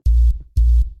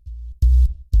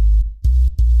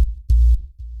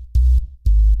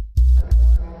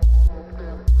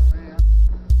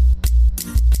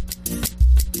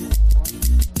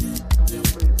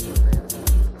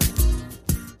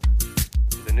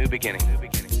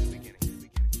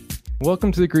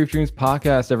Welcome to the Grief Dreams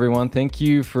podcast, everyone. Thank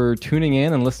you for tuning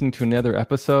in and listening to another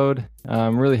episode.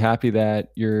 I'm really happy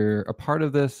that you're a part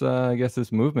of this,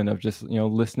 this movement of just,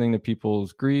 listening to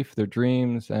people's grief, their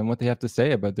dreams, and what they have to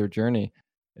say about their journey.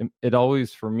 It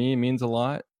always, for me, means a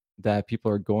lot that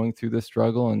people are going through this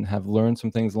struggle and have learned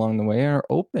some things along the way and are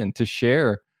open to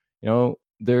share,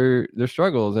 their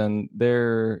struggles and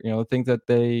their, things that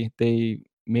they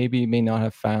maybe may not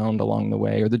have found along the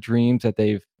way, or the dreams that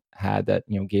they've had that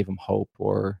gave them hope,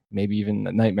 or maybe even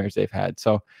the nightmares they've had.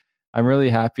 So I'm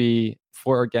really happy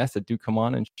for our guests that do come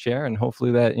on and share, and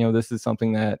hopefully that this is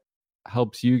something that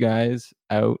helps you guys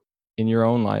out in your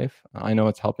own life. I know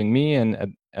it's helping me,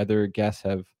 and other guests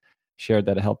have shared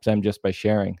that it helps them just by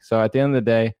sharing. So at the end of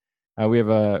the day, we have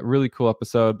a really cool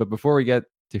episode. But before we get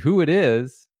to who it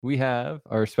is, we have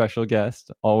our special guest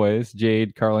always,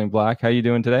 Jade Carling Black. How you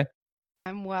doing today?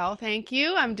 I'm well, thank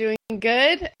you. I'm doing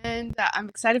good, and I'm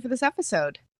excited for this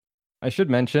episode. I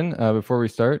should mention before we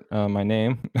start my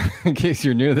name, in case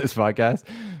you're new to this podcast.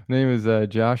 My name is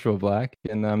Joshua Black,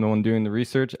 and I'm the one doing the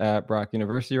research at Brock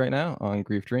University right now on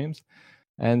Grief Dreams.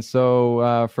 And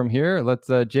so from here, let's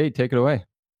Jade take it away.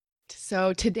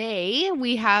 So today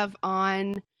we have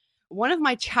on one of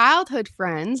my childhood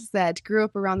friends that grew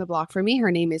up around the block from me. Her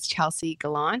name is Chelsea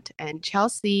Gallant, and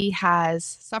Chelsea has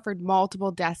suffered multiple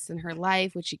deaths in her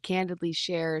life, which she candidly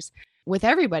shares with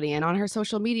everybody and on her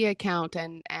social media account,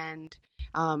 and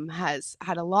has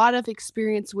had a lot of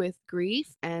experience with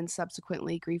grief and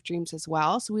subsequently grief dreams as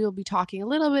well. So we will be talking a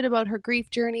little bit about her grief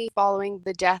journey following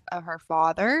the death of her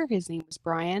father. His name was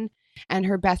Brian, and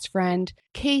her best friend,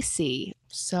 Casey.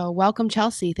 So welcome,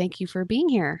 Chelsea. Thank you for being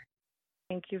here.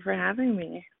 Thank you for having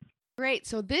me. Great.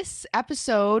 So this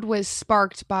episode was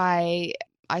sparked by,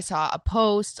 I saw a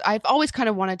post. I've always kind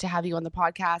of wanted to have you on the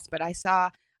podcast, but I saw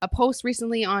a post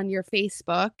recently on your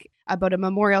Facebook about a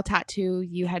memorial tattoo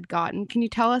you had gotten. Can you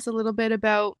tell us a little bit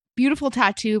about, beautiful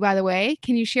tattoo, by the way?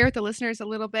 Can you share with the listeners a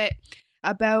little bit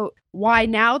about why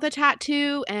now the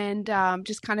tattoo, and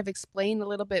just kind of explain a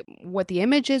little bit what the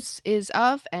image is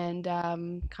of, and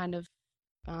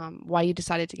why you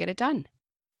decided to get it done?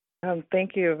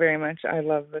 Thank you very much. I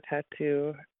love the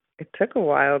tattoo. It took a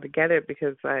while to get it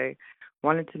because I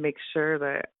wanted to make sure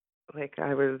that, I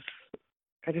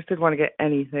just didn't want to get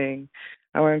anything.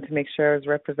 I wanted to make sure I was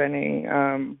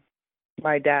representing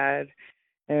my dad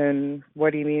and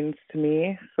what he means to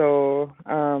me. So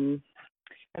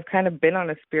I've kind of been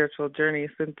on a spiritual journey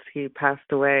since he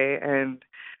passed away, and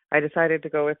I decided to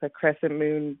go with a crescent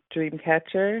moon dream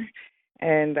catcher.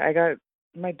 And I got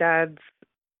my dad's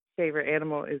favorite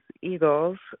animal is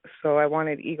eagles, so I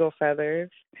wanted eagle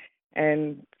feathers.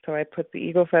 And so I put the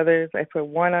eagle feathers, I put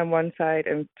one on one side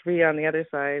and 3 on the other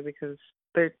side because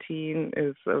 13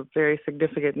 is a very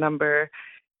significant number.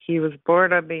 He was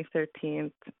born on May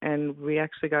 13th, and we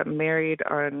actually got married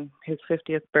on his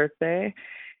 50th birthday.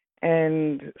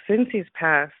 And since he's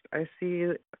passed, I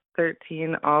see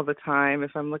 13 all the time.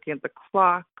 If I'm looking at the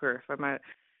clock, or if I'm at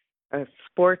a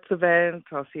sports event,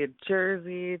 I'll see a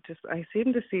jersey. I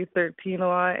seem to see 13 a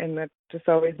lot, and that just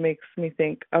always makes me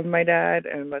think of my dad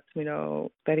and lets me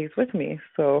know that he's with me.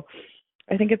 So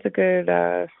I think it's a good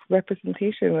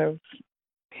representation of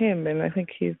him, and I think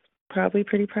he's probably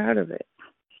pretty proud of it.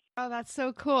 Oh, that's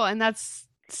so cool. And that's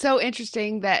so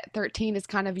interesting that 13 is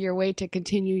kind of your way to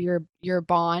continue your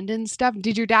bond and stuff.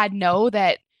 Did your dad know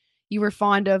that you were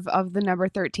fond of the number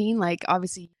 13? Like,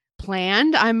 obviously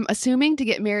planned, I'm assuming, to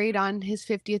get married on his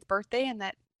 50th birthday, and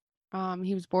that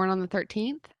he was born on the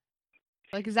 13th?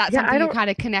 Like, is that something you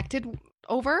kind of connected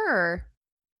over, or?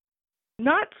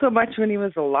 Not so much when he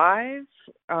was alive.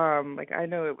 I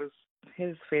know it was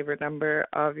his favorite number,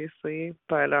 obviously,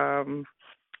 but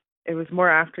it was more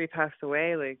after he passed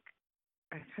away. Like,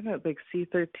 I kind of see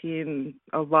 13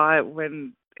 a lot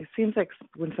when it seems like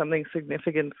when something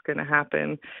significant is going to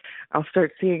happen, I'll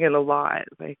start seeing it a lot.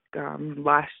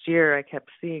 Last year, I kept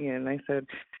seeing it, and I said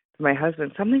to my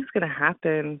husband, something's going to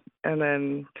happen. And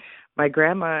then my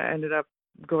grandma ended up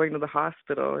going to the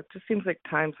hospital. It just seems like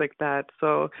times like that.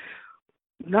 So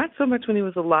not so much when he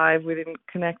was alive, we didn't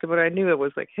connect, but I knew it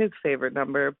was like his favorite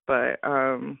number. But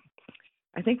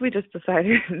I think we just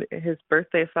decided his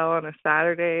birthday fell on a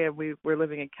Saturday, and we were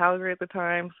living in Calgary at the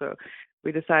time, so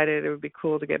we decided it would be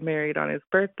cool to get married on his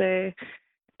birthday.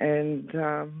 And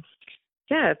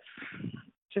it's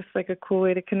just like a cool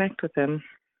way to connect with him.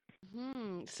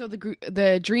 Mm-hmm. So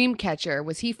the dream catcher,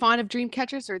 was he fond of dream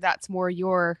catchers, or that's more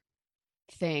your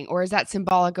thing, or is that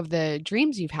symbolic of the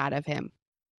dreams you've had of him?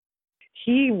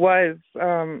 He was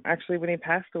actually, when he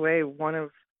passed away, one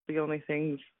of the only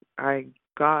things I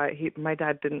got. My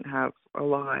dad didn't have a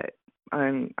lot.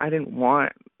 and I didn't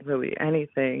want really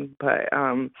anything, but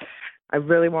I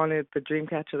really wanted the dream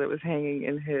catcher that was hanging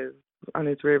on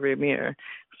his rearview mirror.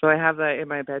 So I have that in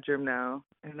my bedroom now,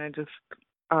 and I just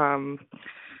um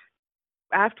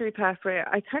after he passed away,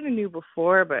 I kind of knew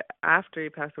before, but after he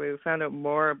passed away, we found out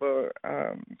more about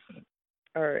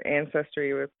our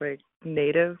ancestry with like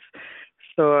natives.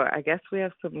 So I guess we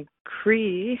have some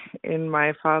Cree in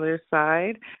my father's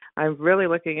side. I'm really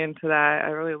looking into that. I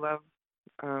really love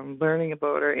learning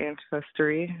about our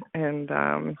ancestry, and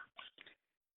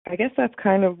I guess that's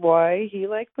kind of why he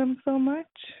liked them so much,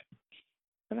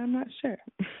 but I'm not sure.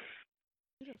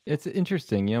 It's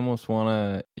interesting. You almost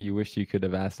you wish you could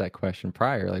have asked that question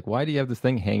prior. Like, why do you have this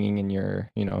thing hanging in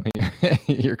your,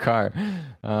 your car?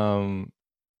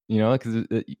 Because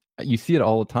you see it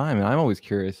all the time. And I'm always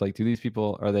curious, like, do these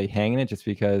people, are they hanging it just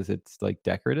because it's like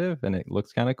decorative and it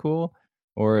looks kind of cool?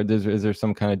 Or is there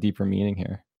some kind of deeper meaning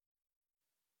here?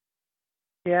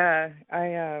 Yeah,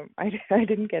 I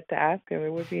didn't get to ask him.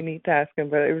 It would be neat to ask him,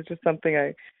 but it was just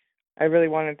something I really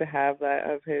wanted to have that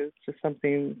of his, just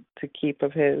something to keep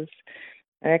of his.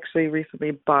 I actually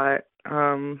recently bought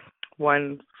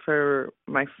one for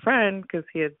my friend because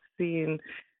he had seen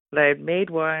that I had made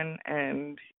one,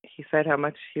 and he said how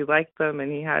much he liked them,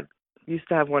 and he had used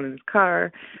to have one in his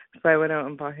car. So I went out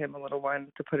and bought him a little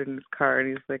one to put in his car, and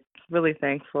he's like really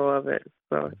thankful of it.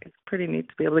 So it's pretty neat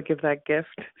to be able to give that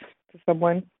gift to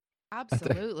someone.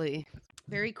 Absolutely.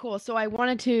 Very cool. So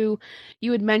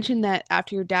you had mentioned that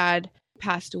after your dad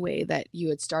passed away that you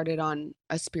had started on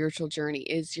a spiritual journey.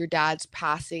 Is your dad's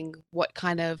passing what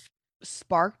kind of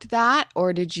sparked that,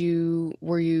 or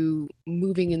were you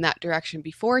moving in that direction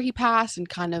before he passed, and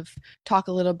kind of talk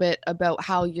a little bit about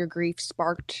how your grief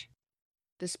sparked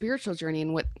the spiritual journey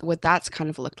and what that's kind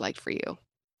of looked like for you?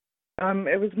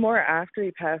 It was more after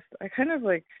he passed. I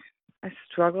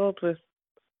struggled with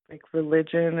like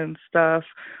religion and stuff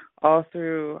all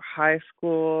through high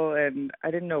school, and I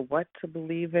didn't know what to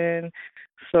believe in.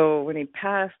 So when he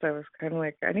passed, I was kind of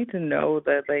like, I need to know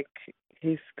that like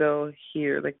he's still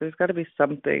here. Like there's got to be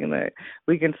something that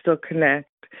we can still connect.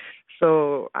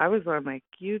 So I was on like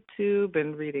YouTube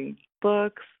and reading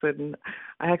books, and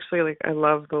I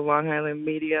love the Long Island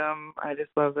Medium. I just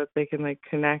love that they can like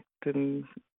connect and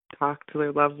talk to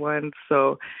their loved ones.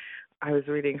 So I was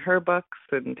reading her books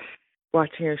and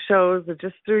watching her shows, and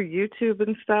just through YouTube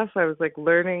and stuff, I was like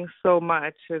learning so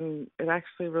much, and it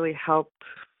actually really helped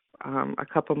a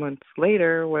couple months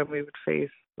later when we would face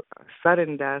a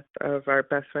sudden death of our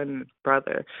best friend and his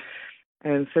brother.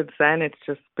 And since then, it's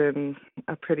just been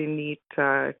a pretty neat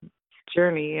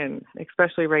journey, and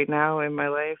especially right now in my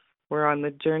life, we're on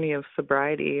the journey of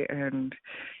sobriety, and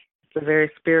it's a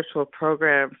very spiritual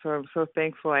program. So I'm so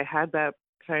thankful I had that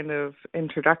kind of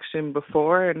introduction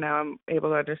before, and now I'm able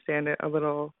to understand it a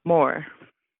little more.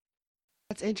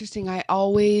 That's interesting. I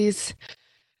always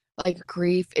like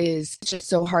grief is just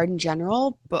so hard in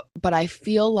general, but I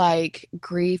feel like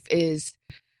grief is,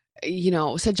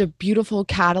 such a beautiful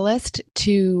catalyst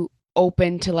to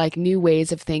open to like new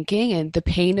ways of thinking, and the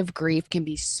pain of grief can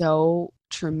be so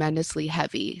tremendously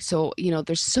heavy. So,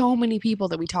 there's so many people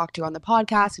that we talk to on the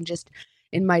podcast and just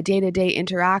in my day-to-day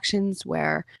interactions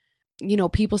where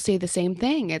people say the same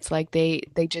thing. It's like they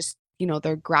just,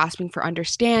 they're grasping for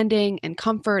understanding and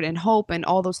comfort and hope and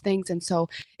all those things, and so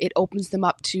it opens them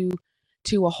up to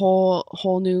a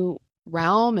whole new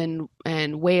realm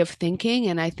and way of thinking,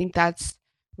 and I think that's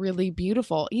really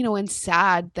beautiful, and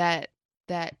sad that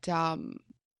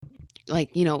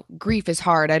grief is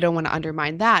hard. I don't want to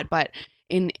undermine that, but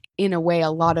in a way, a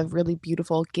lot of really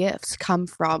beautiful gifts come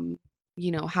from,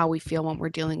 how we feel when we're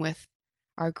dealing with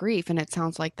our grief, and it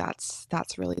sounds like that's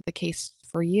really the case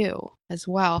for you as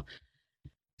well.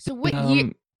 So what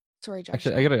you sorry, Josh.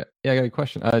 Actually, I got a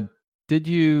question. Did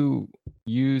you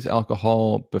use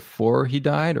alcohol before he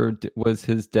died, or was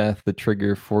his death the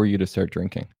trigger for you to start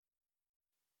drinking?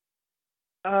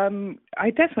 I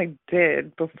definitely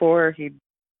did before he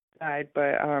died,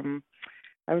 but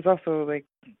I was also like,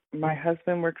 my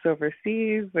husband works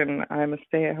overseas and I'm a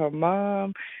stay-at-home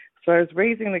mom, so I was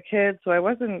raising the kids, so I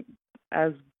wasn't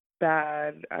as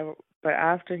bad. But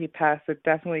after he passed, it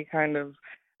definitely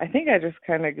I think I just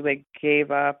kind of like gave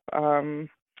up. I'm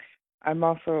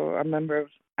also a member of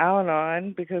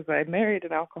Al-Anon because I married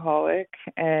an alcoholic,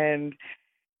 and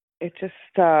it just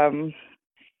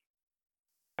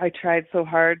I tried so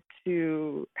hard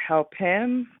to help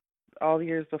him all the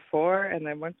years before, and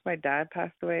then once my dad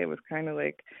passed away, it was kind of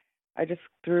like I just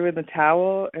threw in the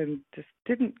towel and just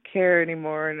didn't care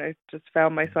anymore, and I just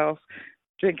found myself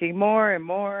drinking more and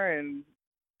more and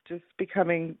just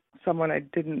becoming someone I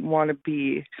didn't want to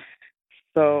be.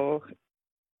 So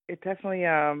it definitely,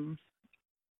 I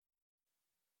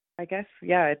guess,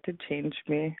 yeah, it did change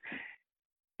me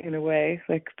in a way.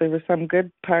 Like there were some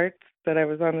good parts that I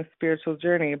was on a spiritual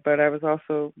journey, but I was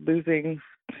also losing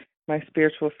my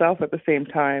spiritual self at the same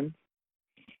time.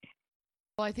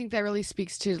 Well, I think that really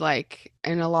speaks to like,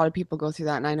 and a lot of people go through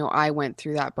that, and I know I went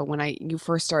through that. But when you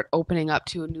first start opening up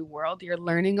to a new world, you're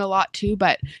learning a lot too.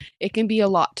 But it can be a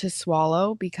lot to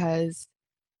swallow because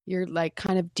you're like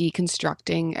kind of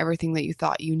deconstructing everything that you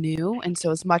thought you knew. And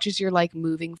so, as much as you're like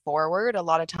moving forward, a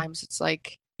lot of times it's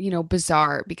like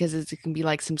bizarre because it can be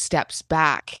like some steps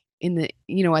back in the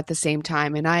at the same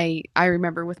time. And I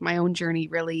remember with my own journey,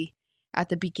 really at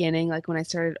the beginning, like when I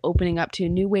started opening up to a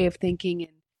new way of thinking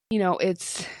and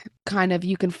it's kind of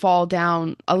you can fall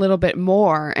down a little bit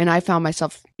more. And I found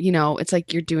myself, it's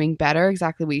like you're doing better,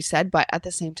 exactly what you said. But at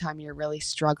the same time, you're really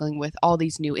struggling with all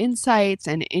these new insights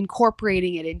and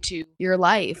incorporating it into your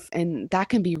life. And that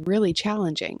can be really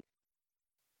challenging.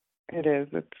 It is.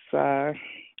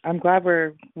 I'm glad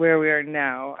we're where we are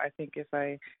now. I think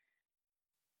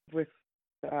with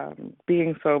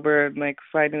being sober and like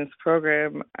finding this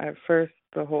program, at first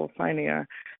the whole finding a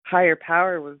higher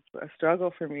power was a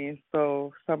struggle for me.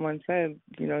 So someone said,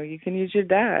 you can use your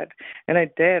dad. And I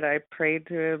did. I prayed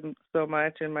to him so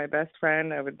much, and my best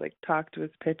friend, I would like talk to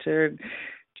his picture and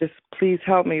just please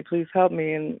help me, please help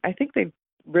me. And I think they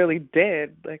really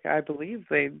did. Like I believe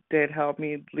they did help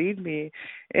me, lead me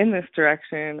in this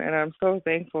direction, and I'm so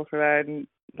thankful for that. And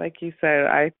like you said,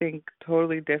 I think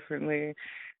totally differently.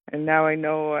 And now I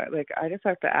know, like, I just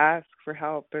have to ask for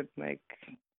help, and like,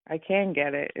 I can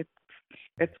get it.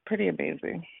 It's pretty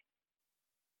amazing.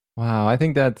 Wow, I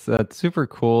think that's super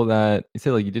cool that you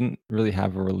say like you didn't really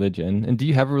have a religion. And do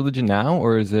you have a religion now,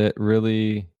 or is it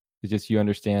really it's just you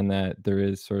understand that there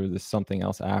is sort of this something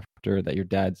else after that your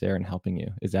dad's there and helping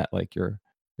you? Is that like your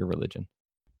religion?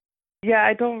 Yeah,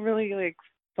 I don't really like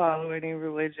follow any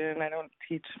religion. I don't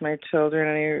teach my children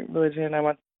any religion. I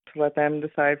want to let them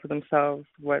decide for themselves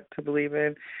what to believe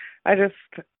in. I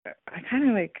kind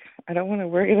of like, I don't want to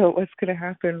worry about what's going to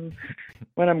happen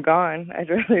when I'm gone.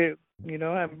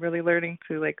 I'm really learning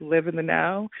to like live in the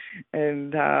now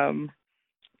and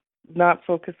not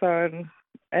focus on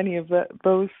any of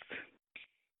those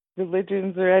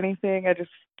religions or anything.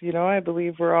 I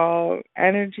believe we're all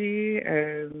energy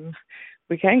and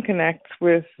we can connect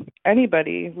with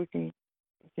anybody. We can,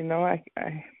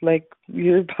 I like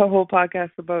your whole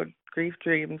podcast about grief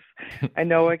dreams. I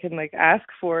know I can like ask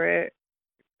for it,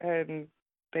 and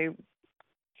they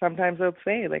sometimes they'll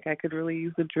say like I could really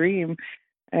use a dream,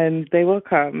 and they will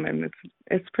come, and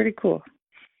it's pretty cool.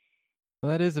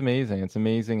 Well, that is amazing. It's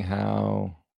amazing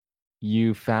how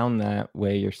you found that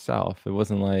way yourself. It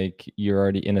wasn't like you're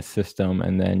already in a system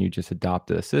and then you just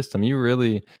adopted a system. You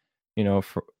really, you know,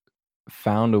 f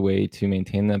found a way to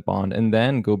maintain that bond and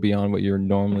then go beyond what you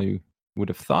normally would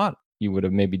have thought you would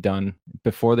have maybe done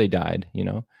before they died, you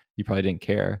know? You probably didn't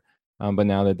care. But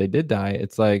now that they did die,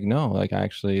 it's like, no, like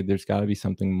actually there's gotta be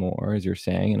something more, as you're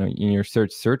saying, and you're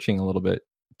searching a little bit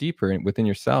deeper within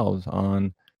yourselves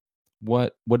on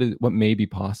what may be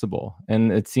possible.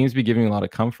 And it seems to be giving you a lot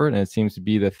of comfort, and it seems to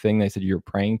be the thing they said you're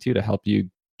praying to help you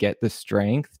get the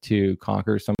strength to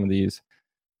conquer some of these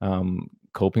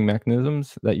coping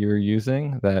mechanisms that you're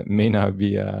using that may not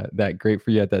be that great for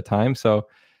you at that time. So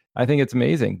I think it's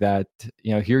amazing that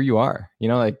here you are,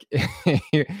 like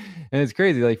and it's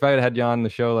crazy. Like if I had you on the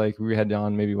show, like we had you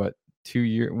on maybe what 2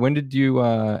 years. When did you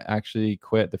actually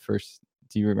quit the first?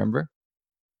 Do you remember?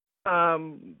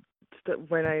 Um,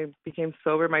 when I became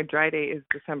sober, my dry date is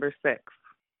December 6th,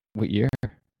 What year?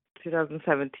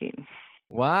 2017.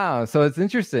 Wow. So it's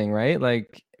interesting, right?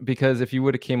 Like because if you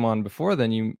would have came on before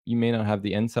then you may not have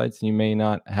the insights and you may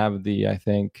not have the I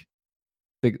think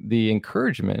the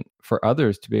encouragement for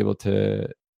others to be able to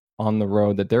on the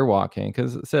road that they're walking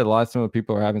because I said a lot of some of the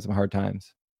people are having some hard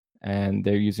times and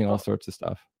they're using all sorts of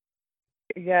stuff.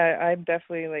 Yeah, I'm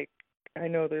definitely like, I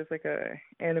know there's like a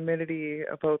anonymity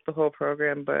about the whole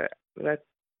program, but that's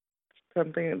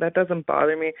something that doesn't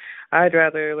bother me. I'd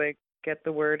rather like get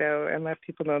the word out and let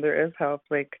people know there is help.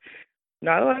 Like,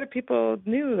 not a lot of people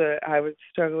knew that I was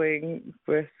struggling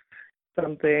with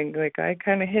something. Like, I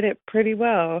kind of hid it pretty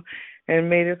well and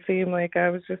made it seem like I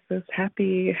was just this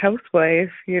happy housewife,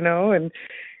 and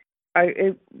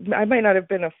I might not have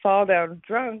been a fall down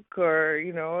drunk or,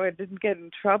 I didn't get in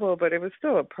trouble, but it was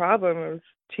still a problem. It was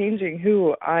changing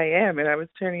who I am, and I was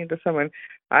turning into someone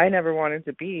I never wanted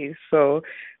to be. So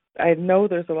I know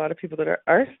there's a lot of people that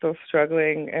are still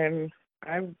struggling, and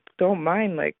I don't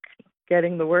mind like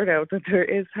getting the word out that there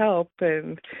is help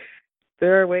and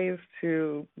there are ways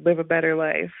to live a better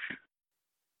life.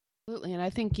 Absolutely. And I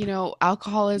think,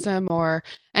 alcoholism or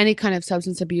any kind of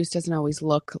substance abuse doesn't always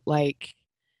look like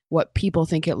what people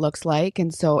think it looks like.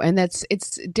 And so, and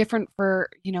it's different for,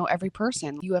 every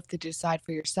person. You have to decide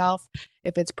for yourself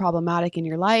if it's problematic in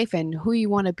your life and who you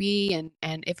want to be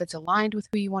and if it's aligned with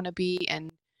who you want to be and,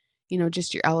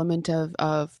 just your element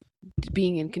of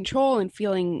being in control and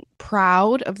feeling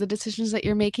proud of the decisions that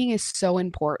you're making is so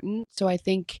important. So I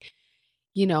think,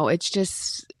 it's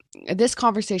just this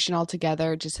conversation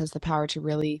altogether just has the power to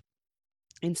really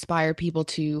inspire people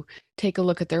to take a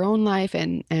look at their own life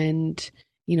and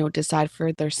decide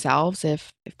for themselves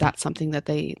if that's something that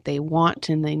they want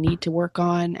and they need to work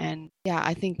on. And yeah,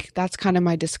 I think that's kind of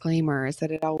my disclaimer, is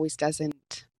that it always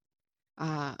doesn't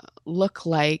look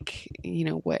like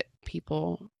what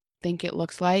people think it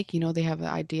looks like. They have the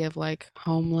idea of like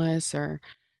homeless or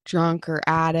drunk or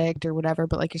addict or whatever,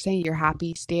 but like you're saying, you're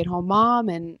happy stay-at-home mom,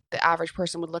 and the average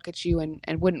person would look at you and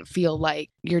wouldn't feel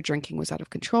like your drinking was out of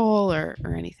control or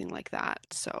anything like that.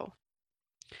 So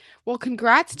well,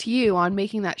 congrats to you on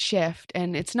making that shift.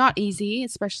 And it's not easy,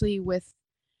 especially with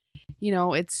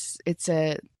it's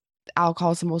a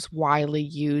alcohol is the most widely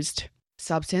used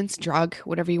substance, drug,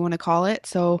 whatever you want to call it.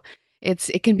 So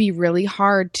it can be really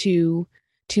hard to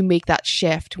make that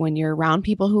shift when you're around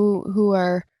people who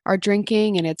are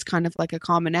drinking, and it's kind of like a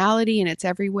commonality and it's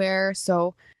everywhere.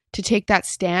 So to take that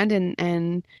stand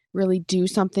and really do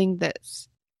something that's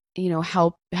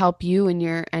help you and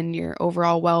your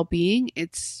overall well-being,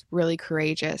 it's really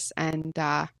courageous and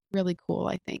really cool,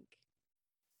 I think.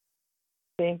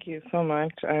 Thank you so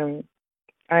much.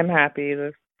 I'm happy.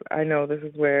 I know this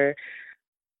is where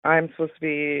I'm supposed to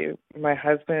be. My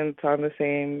husband's on the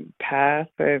same path,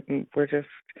 and we're just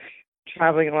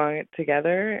traveling along it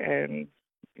together. And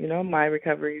my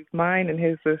recovery is mine, and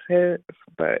his is his.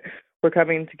 But we're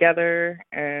coming together,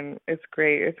 and it's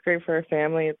great. It's great for our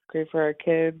family. It's great for our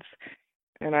kids,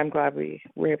 and I'm glad we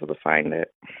were able to find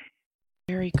it.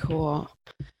 Very cool.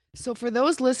 So for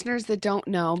those listeners that don't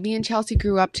know, me and Chelsea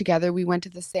grew up together. We went to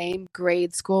the same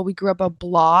grade school. We grew up a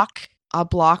block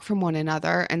from one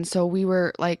another. And so we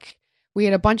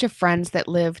had a bunch of friends that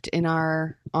lived on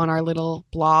our little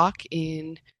block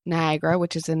in Niagara,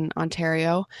 which is in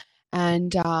Ontario.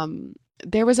 And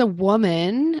there was a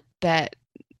woman that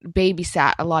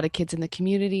babysat a lot of kids in the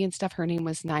community and stuff. Her name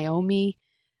was Naomi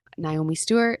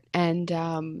Stewart.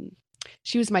 And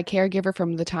she was my caregiver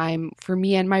for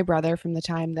me and my brother, from the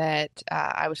time that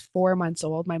I was 4 months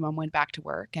old. My mom went back to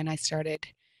work and I started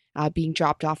being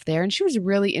dropped off there. And she was a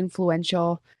really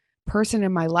influential person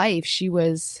in my life. She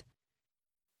was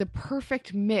the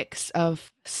perfect mix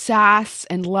of sass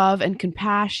and love and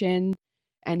compassion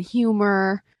and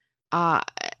humor.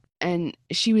 And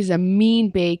she was a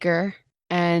mean baker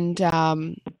and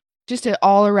just an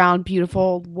all around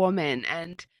beautiful woman.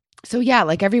 And so yeah,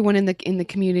 like everyone in the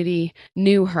community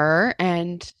knew her,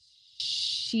 and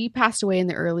she passed away in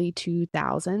the early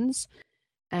 2000s.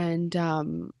 And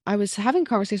I was having a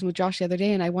conversation with Josh the other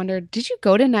day, and I wondered, did you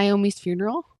go to Naomi's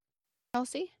funeral,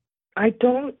 Chelsea? I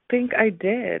don't think I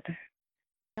did.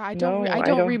 I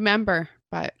don't remember,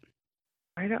 but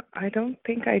I don't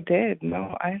think I did.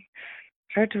 No, I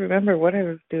tried to remember what I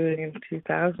was doing in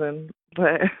 2000,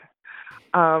 but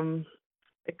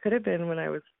it could have been when I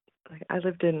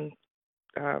lived in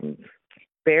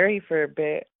Barrie for a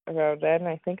bit around then.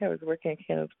 I think I was working at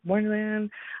Canada's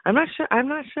Wonderland. I'm not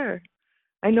sure.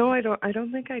 I know I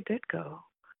don't think I did go.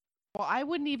 Well, I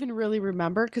wouldn't even really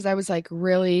remember because I was like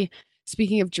really,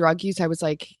 speaking of drug use, I was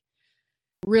like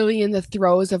really in the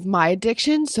throes of my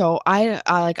addiction. So I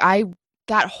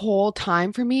that whole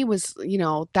time for me was,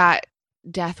 that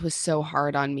death was so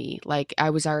hard on me. Like I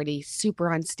was already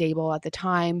super unstable at the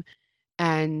time.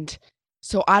 And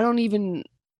so I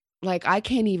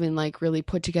can't even like really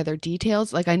put together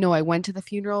details. Like I know I went to the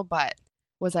funeral, but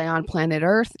was I on planet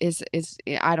Earth is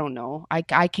I don't know. I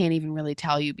can't even really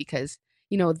tell you because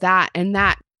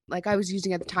that like I was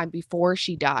using at the time before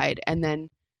she died, and then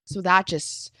so that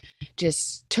just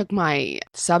took my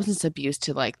substance abuse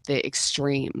to like the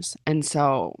extremes. And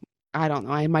so I don't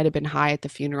know, I might have been high at the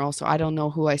funeral, so I don't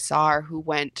know who I saw or who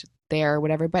went there or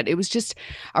whatever, but it was just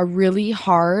a really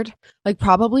hard, like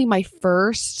probably my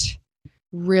first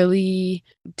really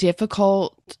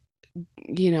difficult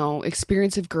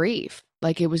experience of grief.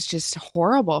 Like it was just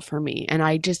horrible for me, and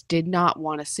I just did not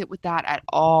want to sit with that at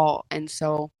all. And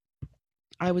so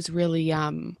I was really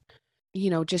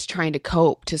just trying to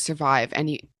cope to survive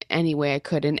any way I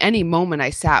could. And any moment I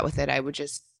sat with it, I would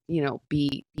just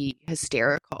be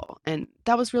hysterical. And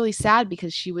that was really sad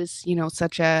because she was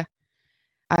such a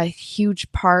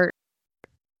huge part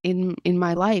in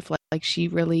my life. Like she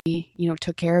really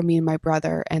took care of me and my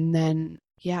brother. And then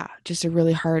yeah, just a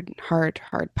really hard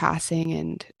passing,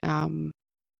 and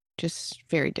just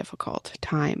very difficult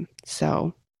time.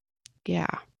 So yeah.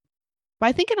 But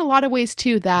I think in a lot of ways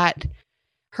too that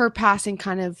her passing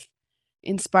kind of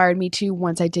inspired me to,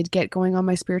 once I did get going on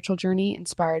my spiritual journey,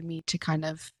 inspired me to kind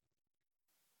of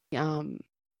um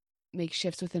make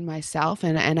shifts within myself,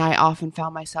 and I often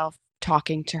found myself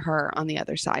talking to her on the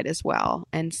other side as well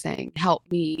and saying, help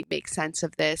me make sense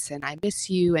of this, and I miss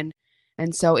you.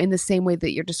 And so in the same way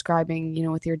that you're describing,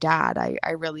 with your dad,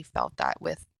 I really felt that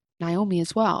with Naomi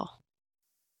as well.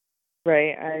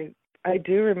 Right. I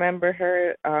do remember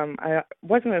her. I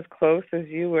wasn't as close as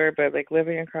you were, but like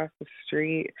living across the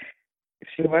street,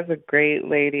 she was a great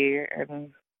lady,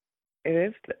 and it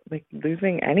is like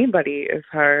losing anybody is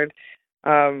hard.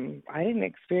 I didn't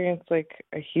experience like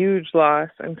a huge loss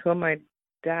until my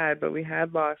dad, but we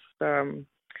had lost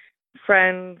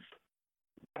friends.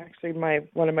 Actually, my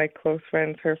one of my close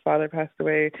friends, her father passed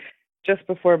away just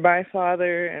before my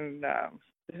father, and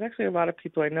there's actually a lot of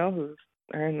people I know who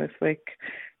are in this like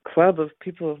club of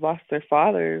people who've lost their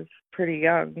fathers pretty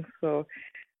young. So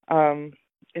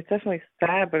it's definitely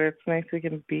sad, but it's nice we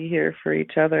can be here for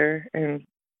each other and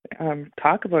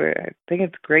talk about it. I think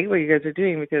it's great what you guys are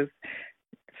doing because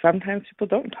sometimes people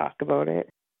don't talk about it.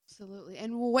 Absolutely.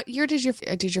 And what year did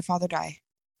your father die?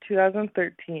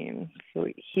 2013. So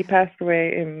he passed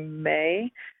away in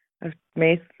May.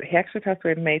 He actually passed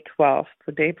away May 12th,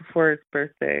 the day before his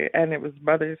birthday, and it was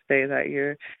Mother's Day that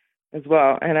year as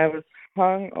well. And I was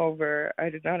hung over. I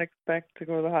did not expect to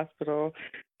go to the hospital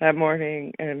that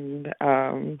morning, and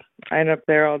I ended up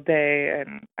there all day.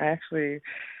 And I actually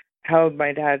held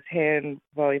my dad's hand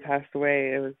while he passed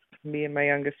away. It was me and my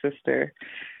youngest sister.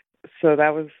 So that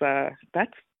was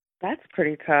that's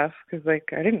pretty tough because like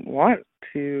I didn't want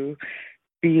to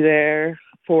be there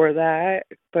for that,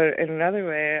 but in another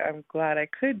way, I'm glad I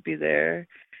could be there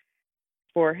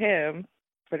for him.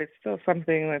 But it's still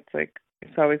something that's like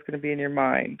it's always going to be in your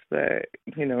mind that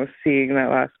seeing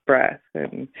that last breath,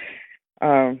 and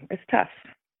it's tough.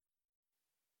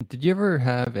 Did you ever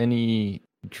have any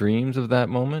dreams of that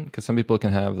moment? Because some people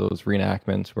can have those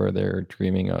reenactments where they're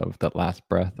dreaming of that last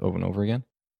breath over and over again.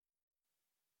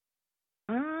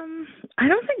 I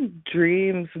don't think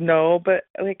dreams, no, but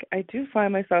like I do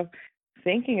find myself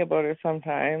thinking about it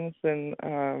sometimes, and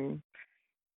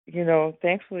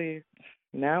thankfully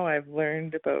now I've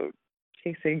learned about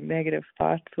chasing negative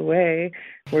thoughts away,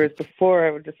 whereas before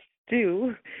I would just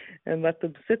stew and let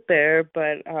them sit there.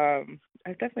 But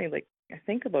I definitely I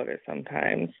think about it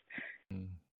sometimes.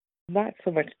 Not so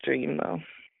much dream though.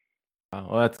 Oh,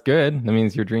 well, that's good. That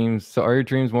means your dreams. So, are your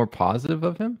dreams more positive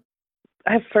of him?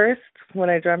 At first,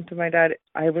 when I dreamt of my dad,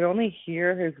 I would only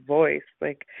hear his voice.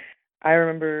 Like I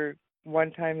remember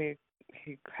one time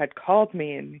he had called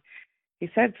me and he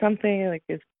said something like,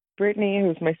 "Is Brittany,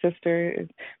 who's my sister, is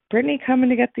Brittany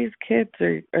coming to get these kids,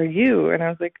 or you?" And I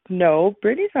was like, "No,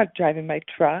 Brittany's not driving my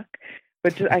truck."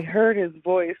 But I heard his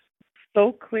voice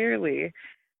so clearly.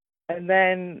 And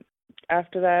then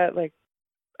after that, like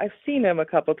I've seen him a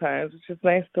couple times, which is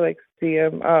nice to like see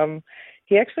him.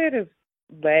 He actually had his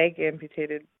leg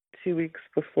amputated 2 weeks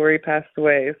before he passed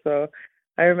away. So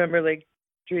I remember like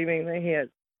dreaming that he had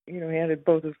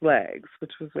both his legs,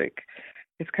 which was like,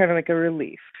 it's kind of like a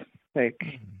relief. Like,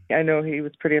 I know he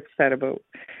was pretty upset about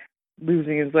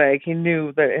losing his leg. He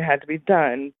knew that it had to be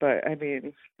done, but I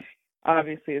mean,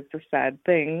 obviously it's a sad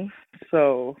thing.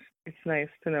 So it's nice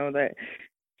to know that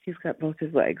he's got both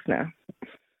his legs now.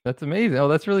 That's amazing. Oh,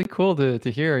 that's really cool to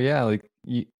hear. Yeah, like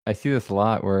I see this a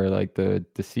lot where like the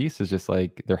deceased is just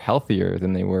like they're healthier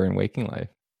than they were in waking life.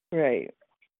 Right.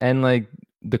 And like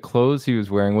the clothes he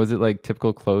was wearing, was it like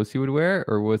typical clothes he would wear,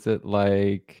 or was it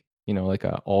like like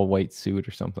a all white suit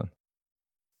or something?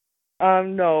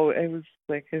 No, it was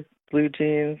like his blue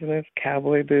jeans and his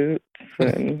cowboy boots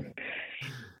and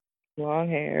long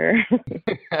hair.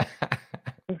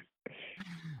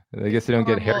 I guess they don't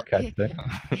get haircuts there.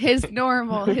 His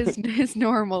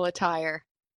normal attire.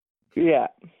 Yeah.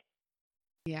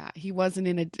 Yeah, he wasn't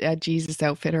in a Jesus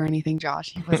outfit or anything,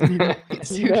 Josh. He wasn't in a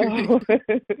suit or anything.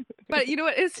 But you know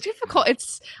what? It's difficult.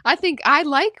 I think I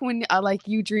like when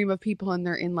you dream of people and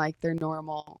they're in like their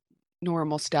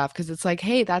normal stuff, because it's like,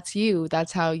 hey, that's you.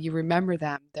 That's how you remember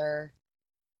them. They're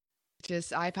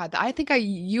just I've had that. I think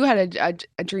you had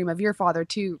a dream of your father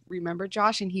too. Remember,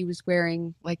 Josh? And he was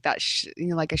wearing like that,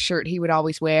 like a shirt he would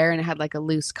always wear, and it had like a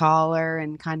loose collar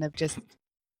and kind of just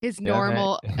his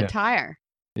normal attire.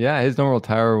 Yeah, his normal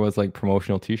attire was like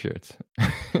promotional T-shirts.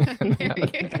 There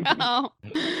you go.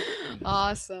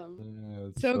 Awesome. Yeah,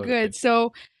 so good.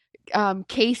 So,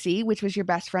 Casey, which was your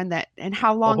best friend, and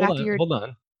how long after your... Hold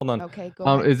on. Hold on. Okay, go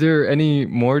ahead. Is there any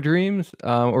more dreams?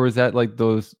 Or is that like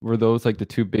were those like the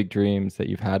two big dreams that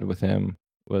you've had with him?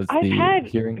 Was I've the had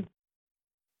hearing?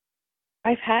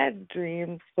 I've had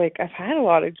dreams, like I've had a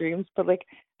lot of dreams, but like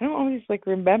I don't always like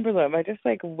remember them. I just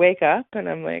like wake up and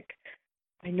I'm like,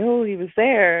 I know he was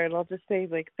there, and I'll just say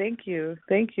like, thank you.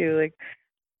 Like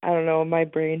I don't know, my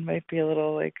brain might be a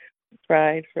little like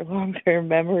fried for long-term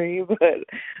memory, but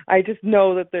I just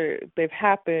know that they've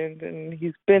happened and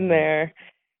he's been there.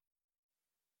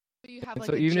 So you have And like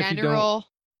so a even if you don't, general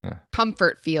yeah,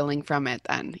 comfort feeling from it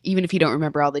then, even if you don't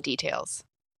remember all the details.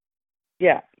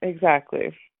 Yeah,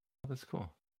 exactly. that's cool.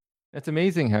 It's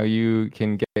amazing how you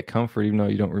can get comfort even though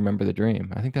you don't remember the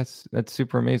dream. I think that's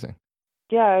super amazing.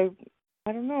 Yeah,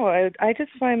 I don't know. I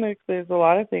just find like there's a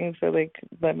lot of things that like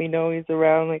let me know he's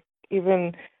around. Like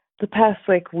even the past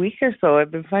like week or so,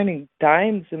 I've been finding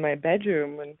dimes in my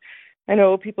bedroom, and I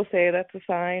know people say that's a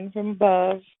sign from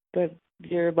above that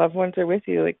your loved ones are with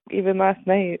you. Like even last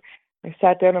night, I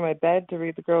sat down on my bed to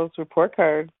read the girls' report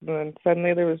cards, and then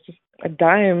suddenly there was just a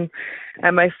dime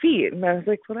at my feet, and I was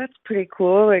like, well, that's pretty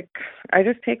cool. Like I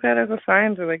just take that as a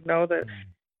sign to like know that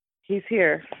he's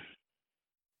here.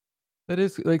 That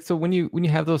is like so when you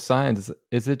have those signs,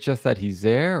 is it just that he's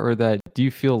there or that do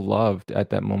you feel loved at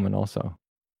that moment also?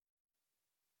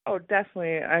 Oh,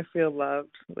 definitely. I feel loved.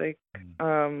 Like,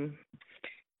 um,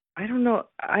 I don't know.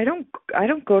 I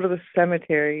don't go to the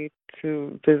cemetery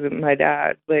to visit my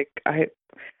dad. Like, I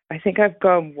think I've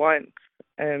gone once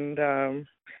and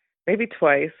maybe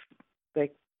twice.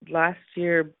 Like last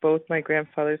year, both my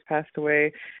grandfathers passed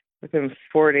away within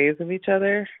 4 days of each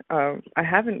other. I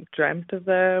haven't dreamt of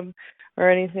them or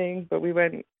anything, but we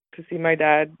went to see my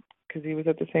dad because he was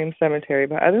at the same cemetery.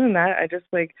 But other than that, I just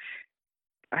like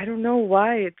I don't know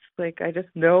why. It's like I just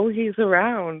know he's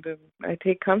around and I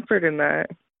take comfort in that.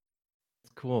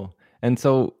 It's cool. And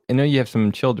so I know you have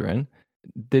some children.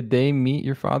 Did they meet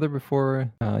your father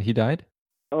before he died?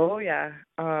 Oh yeah.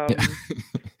 Yeah.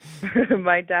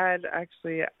 My dad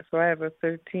actually, so I have a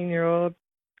 13-year-old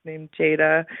named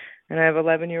Jada and I have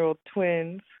 11-year-old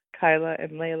twins, Kyla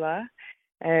and Layla.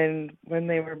 And when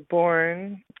they were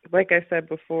born, like I said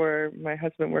before, my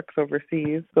husband works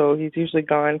overseas, so he's usually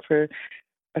gone for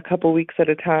a couple weeks at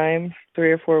a time,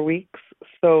 3 or 4 weeks.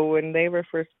 So when they were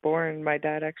first born, my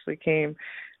dad actually came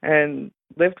and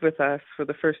lived with us for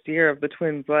the first year of the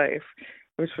twins' life,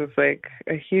 which was like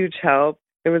a huge help.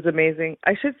 It was amazing.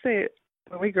 I should say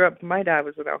when we grew up, my dad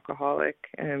was an alcoholic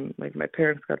and like my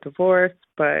parents got divorced,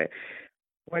 but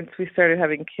once we started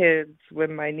having kids,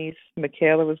 when my niece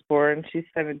Michaela was born, she's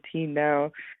 17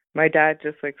 now, my dad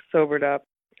just like sobered up.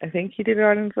 I think he did it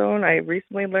on his own. I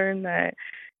recently learned that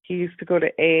he used to go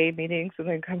to AA meetings and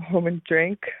then come home and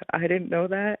drink. I didn't know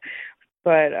that.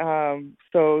 But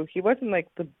so he wasn't like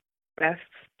the best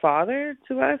father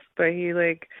to us, but he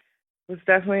like was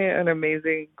definitely an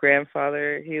amazing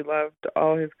grandfather. He loved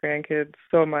all his grandkids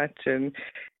so much, and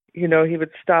he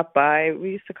would stop by.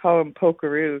 We used to call him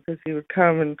Pokeroo because he would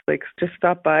come and like just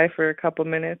stop by for a couple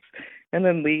minutes and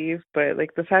then leave. But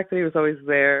like the fact that he was always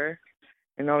there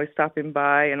and always stopping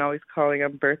by and always calling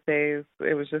on birthdays,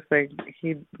 it was just like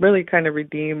he really kind of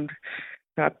redeemed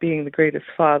not being the greatest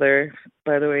father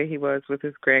by the way he was with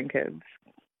his grandkids.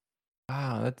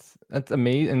 Wow, that's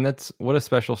amazing. And that's what a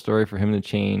special story for him to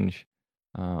change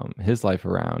his life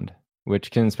around,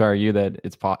 which can inspire you that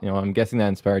I'm guessing that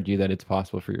inspired you that it's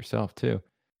possible for yourself too.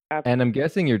 And I'm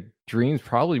guessing your dreams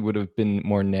probably would have been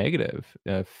more negative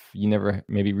if you never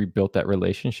maybe rebuilt that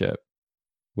relationship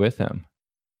with him.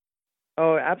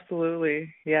 Oh,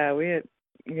 absolutely. Yeah, we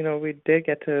did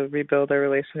get to rebuild our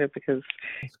relationship because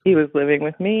That's he cool. was living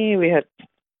with me. We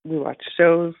watched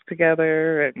shows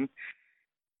together, and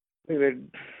we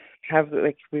would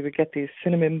we would get these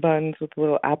cinnamon buns with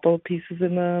little apple pieces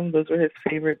in them. Those were his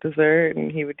favorite dessert,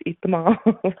 and he would eat them all.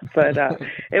 But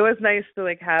it was nice to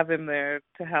like have him there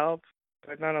to help.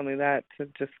 But not only that, to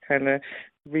just kind of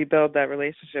rebuild that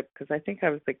relationship because I think I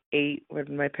was like 8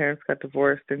 when my parents got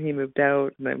divorced and he moved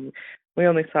out, and then we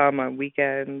only saw him on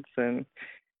weekends. And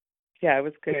yeah, it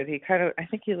was good. I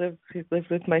think he lived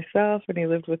with myself and he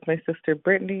lived with my sister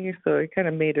Brittany, so he kind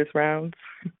of made his rounds.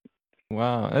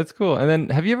 Wow, that's cool. And then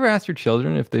have you ever asked your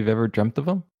children if they've ever dreamt of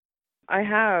him? I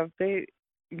have.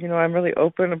 I'm really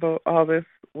open about all this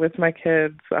with my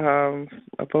kids. About,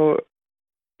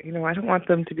 I don't want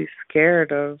them to be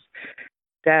scared of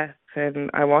death, and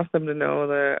I want them to know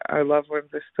that our loved ones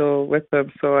are still with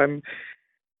them. So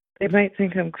they might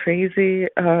think I'm crazy.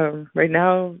 Right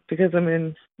now, because I'm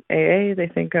in AA,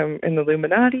 they think I'm in the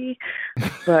Illuminati,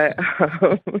 but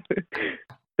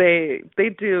they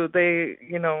do.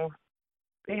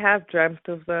 They have dreamt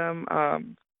of them.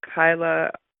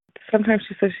 Kyla sometimes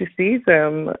she says she sees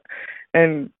him,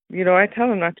 and I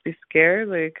tell him not to be scared.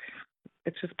 Like,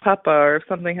 it's just Papa, or if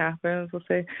something happens, we'll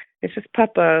say it's just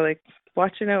Papa, like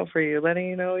watching out for you, letting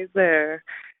you know he's there.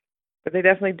 But they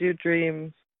definitely do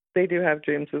dream. They do have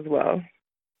dreams as well.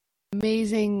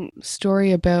 Amazing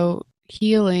story about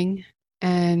healing.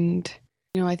 And,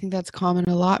 I think that's common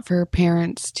a lot for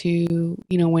parents to,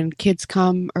 when kids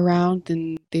come around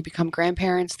and they become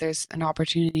grandparents, there's an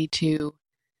opportunity to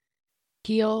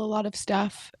heal a lot of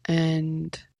stuff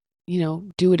and,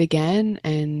 do it again.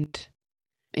 And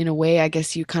in a way, I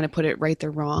guess you kind of put it right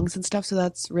their wrongs and stuff. So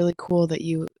that's really cool that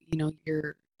your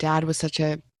dad was such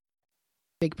a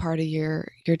big part of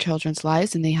your children's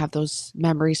lives, and they have those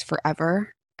memories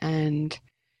forever, and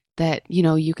that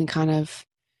you can kind of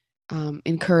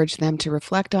encourage them to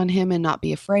reflect on him and not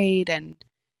be afraid, and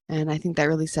I think that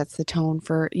really sets the tone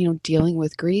for dealing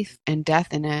with grief and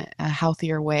death in a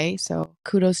healthier way. So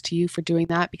kudos to you for doing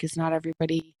that, because not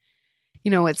everybody,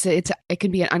 it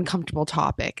can be an uncomfortable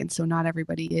topic, and so not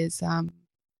everybody is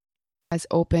as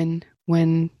open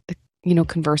when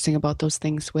conversing about those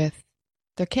things with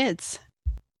their kids.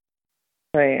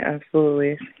 Right,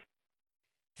 absolutely.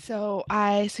 So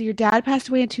your dad passed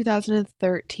away in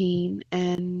 2013,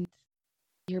 and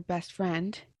your best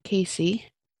friend, Casey,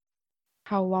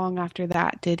 how long after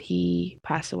that did he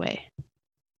pass away?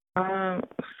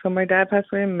 So my dad passed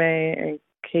away in May, and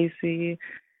Casey,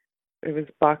 it was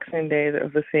Boxing Day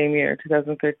of the same year,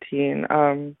 2013.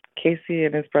 Casey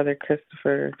and his brother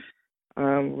Christopher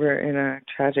were in a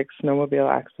tragic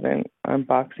snowmobile accident on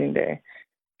Boxing Day.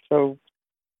 So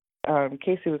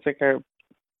Casey was like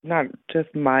not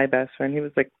just my best friend. He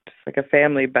was like just like a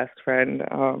family best friend,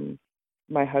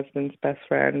 my husband's best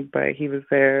friend. But he was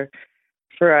there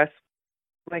for us.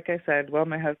 Like I said, while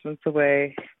my husband's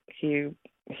away, he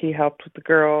helped with the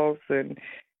girls, and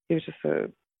he was just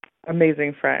an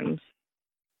amazing friend.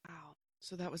 Wow.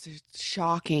 So that was a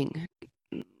shocking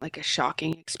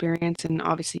experience, and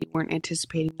obviously you weren't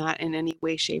anticipating that in any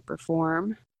way, shape, or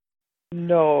form.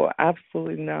 No,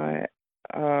 absolutely not.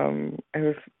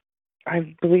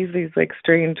 I believe these like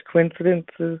strange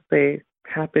coincidences, they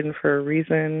happen for a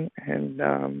reason. And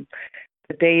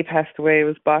the day he passed away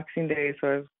was Boxing Day, so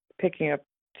I was picking up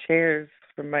chairs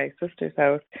from my sister's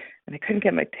house, and I couldn't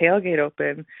get my tailgate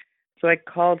open. So I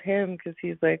called him because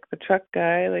he's like the truck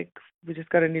guy. Like, we just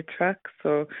got a new truck.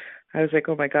 So I was like,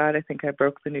 oh my God, I think I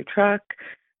broke the new truck.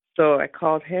 So I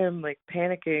called him, like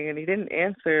panicking, and he didn't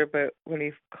answer. But when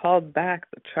he called back,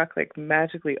 the truck like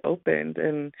magically opened,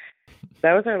 and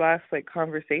that was our last like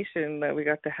conversation that we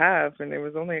got to have. And it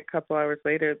was only a couple hours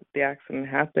later that the accident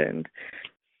happened.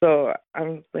 So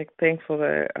I'm like thankful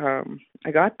that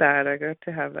I got that. I got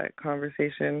to have that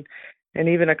conversation. And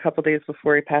even a couple days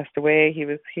before he passed away, he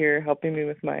was here helping me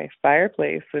with my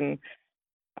fireplace. And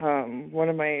one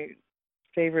of my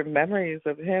favorite memories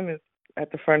of him is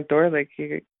at the front door. Like,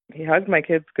 he hugged my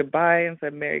kids goodbye and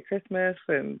said Merry Christmas,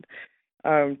 and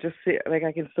just see, like,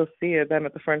 I can still see them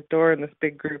at the front door in this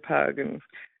big group hug, and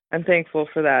I'm thankful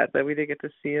for that we did get to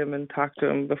see him and talk to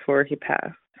him before he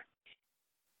passed.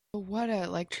 What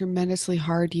a tremendously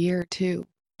hard year too,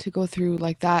 to go through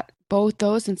like that. Both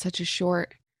those in such a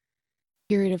short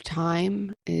period of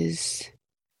time is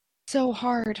so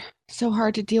hard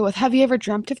to deal with. Have you ever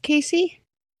dreamt of Casey?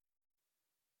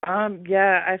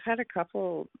 Yeah, I've had a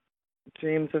couple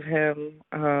dreams of him.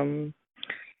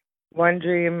 One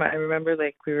dream, I remember,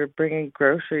 like, we were bringing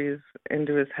groceries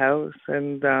into his house,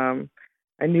 and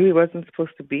I knew he wasn't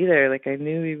supposed to be there. Like, I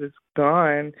knew he was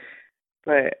gone,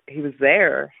 but he was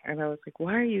there, and I was like,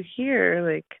 why are you here?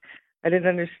 Like, I didn't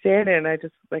understand it, and I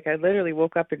literally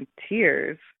woke up in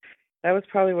tears. That was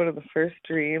probably one of the first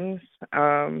dreams.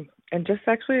 And just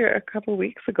actually a couple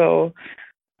weeks ago,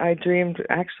 I dreamed,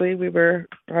 actually, we were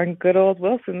on good old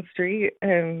Wilson Street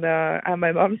and at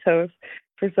my mom's house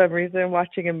for some reason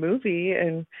watching a movie,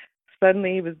 and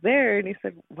suddenly he was there, and he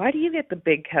said, why do you get the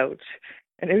big couch?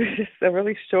 And it was just a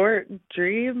really short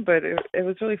dream, but it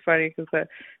was really funny because that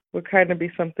would kind of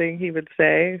be something he would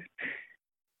say.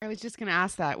 I was just going to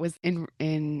ask that. Was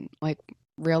in like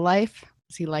real life?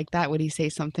 Was he like that? Would he say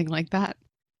something like that?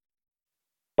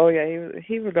 Oh yeah,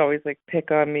 he would always like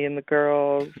pick on me and the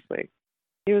girls. Like,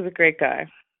 he was a great guy.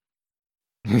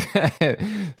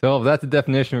 So if that's the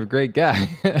definition of a great guy,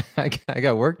 I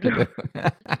got work to do.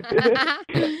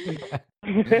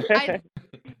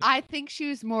 I think she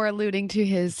was more alluding to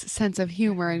his sense of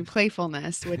humor and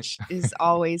playfulness, which is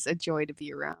always a joy to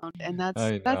be around. And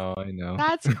I know.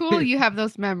 That's cool. You have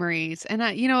those memories. And,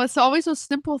 it's always those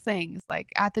simple things,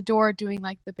 like at the door doing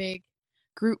like the big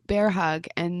group bear hug.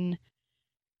 And,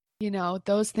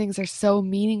 those things are so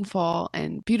meaningful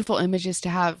and beautiful images to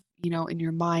have, in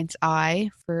your mind's eye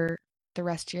for the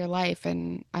rest of your life.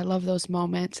 And I love those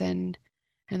moments, and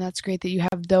that's great that you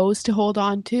have those to hold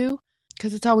on to,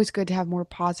 because it's always good to have more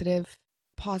positive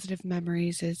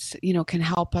memories. It's, can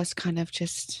help us kind of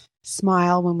just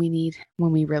smile when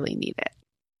we really need it.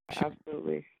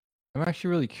 Absolutely. I'm actually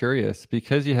really curious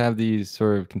because you have these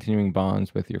sort of continuing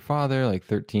bonds with your father, like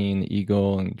 13, the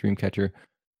Eagle, and Dreamcatcher.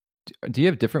 Do you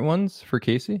have different ones for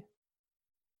Casey?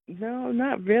 No,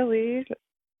 not really.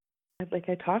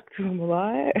 I talk to him a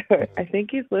lot. I think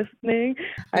he's listening.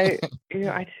 I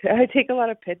take a lot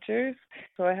of pictures,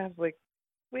 so I have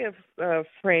we have a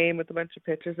frame with a bunch of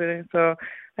pictures in it. So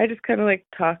I just kind of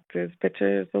talk to his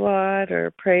pictures a lot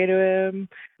or pray to him.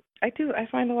 I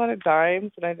find a lot of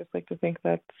dimes, and I just like to think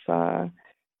that's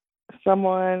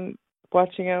someone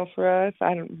watching out for us.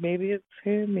 Maybe it's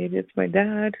him, maybe it's my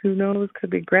dad. Who knows?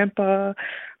 Could be Grandpa.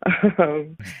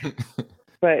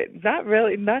 But not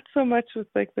really, not so much with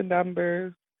the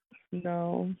numbers.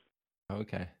 No.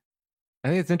 Okay. I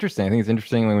think it's interesting. I think it's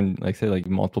interesting when, say,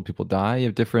 multiple people die, you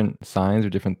have different signs or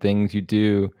different things you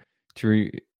do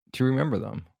to remember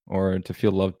them or to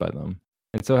feel loved by them.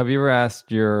 And so, have you ever asked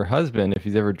your husband if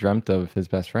he's ever dreamt of his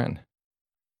best friend?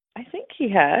 I think he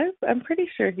has. I'm pretty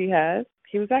sure he has.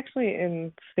 He was actually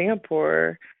in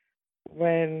Singapore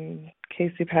when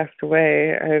Casey passed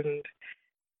away, and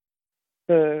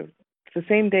the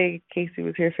same day Casey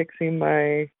was here fixing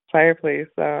my fireplace,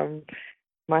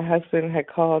 my husband had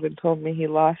called and told me he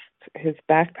lost his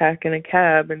backpack in a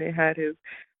cab, and it had his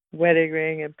wedding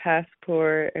ring and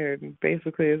passport and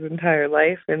basically his entire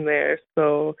life in there.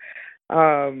 So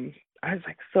I was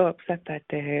so upset that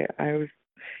day. I was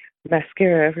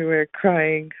mascara everywhere,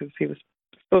 crying because he was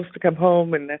supposed to come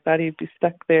home, and I thought he'd be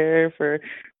stuck there for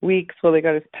weeks while they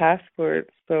got his passport.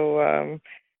 So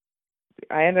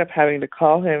I ended up having to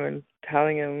call him and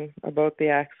telling him about the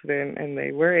accident, and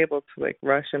they were able to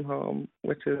rush him home,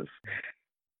 which is,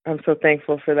 I'm so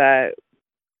thankful for that.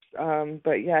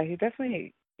 But yeah, he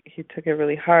took it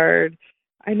really hard.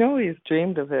 I know he's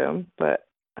dreamed of him, but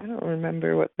I don't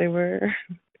remember what they were.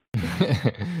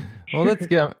 Well, that's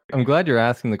good. I'm glad you're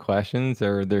asking the questions,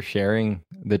 or they're sharing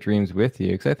the dreams with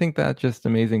you, because I think that's just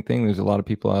an amazing thing. There's a lot of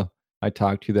people I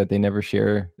talk to that they never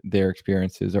share their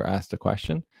experiences or ask a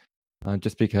question,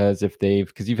 just because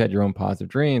because you've had your own positive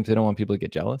dreams, they don't want people to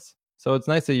get jealous. So it's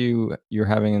nice that you're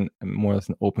having more or less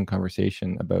an open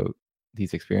conversation about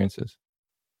these experiences.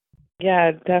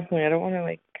 Yeah, definitely. I don't want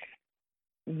to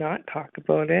not talk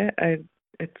about it.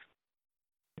 It's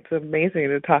amazing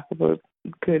to talk about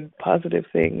good, positive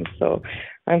things. So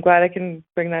I'm glad I can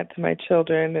bring that to my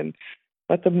children and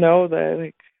let them know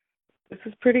that this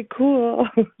is pretty cool,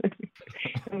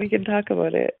 and we can talk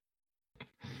about it.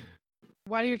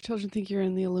 Why do your children think you're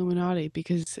in the Illuminati?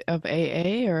 Because of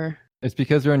AA, or? It's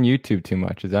because they're on YouTube too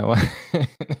much. Is that why?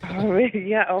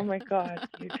 Yeah. Oh my God,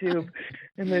 YouTube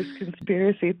and those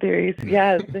conspiracy theories.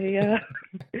 Yeah, they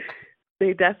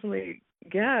definitely.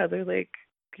 Yeah, they're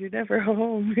you're never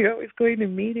home. You're always going to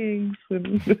meetings.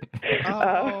 And,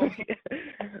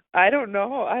 I don't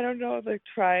know. I don't know the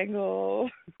triangle,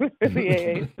 the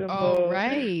AA symbol. Oh,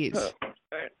 right.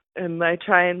 And I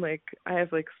try and I have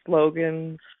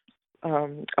slogans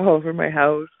all over my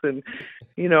house, and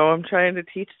I'm trying to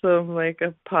teach them a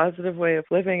positive way of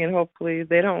living, and hopefully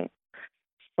they don't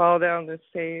fall down the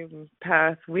same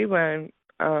path we went.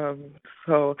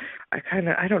 So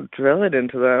I don't drill it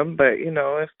into them, but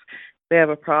if they have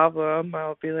a problem,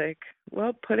 I'll be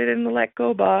well, put it in the let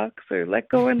go box, or let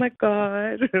go and let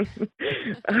God.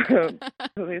 So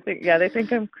they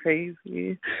think I'm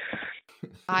crazy.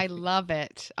 I love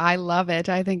it.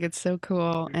 I think it's so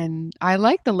cool. And I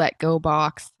like the let go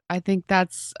box. I think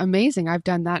that's amazing. I've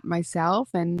done that myself,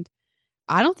 and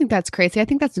I don't think that's crazy. I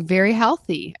think that's very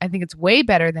healthy. I think it's way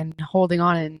better than holding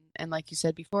on and like you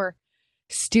said before,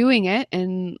 stewing it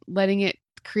and letting it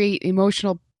create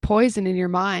emotional poison in your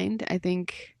mind. I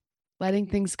think letting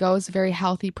things go is a very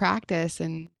healthy practice,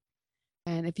 and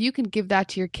if you can give that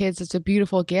to your kids, it's a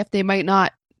beautiful gift. They might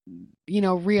not,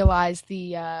 realize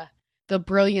the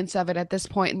brilliance of it at this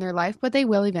point in their life, but they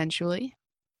will eventually.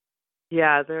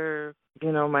 Yeah, they're,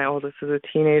 my oldest is a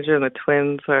teenager and the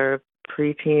twins are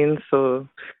preteens, so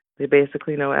they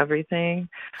basically know everything.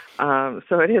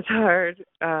 So it is hard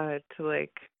to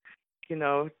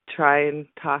try and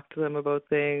talk to them about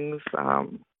things.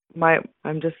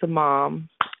 I'm just a mom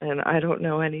and I don't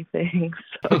know anything.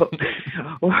 So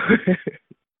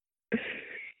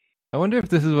I wonder if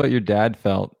this is what your dad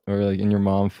felt, or and your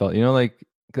mom felt.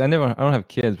 'cause I don't have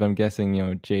kids, but I'm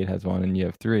guessing Jade has one and you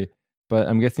have three. But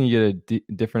I'm guessing you get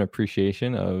a different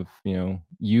appreciation of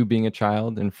you being a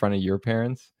child in front of your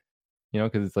parents.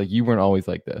 because it's like you weren't always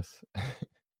like this.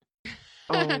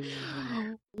 Oh,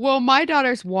 Well, my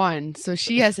daughter's 1, so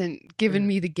she hasn't given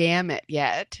me the gamut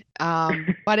yet.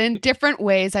 But in different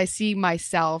ways, I see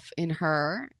myself in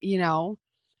her.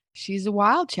 She's a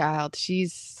wild child.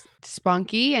 She's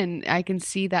spunky, and I can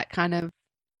see that kind of.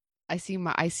 I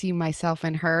see myself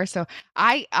in her. So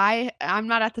I'm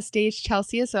not at the stage,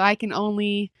 Chelsea, so I can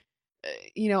only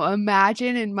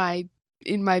imagine in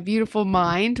my beautiful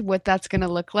mind what that's going to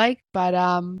look like. But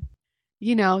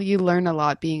you learn a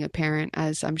lot being a parent,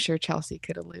 as I'm sure Chelsea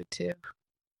could allude to.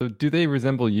 So do they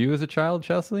resemble you as a child,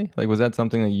 Chelsea? Like, was that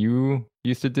something that you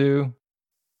used to do?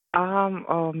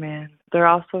 oh man, they're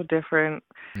all so different.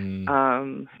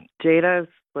 Mm. Jada's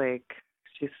like,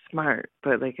 she's smart,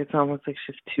 but like it's almost like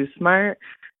she's too smart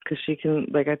because she can,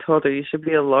 like I told her, you should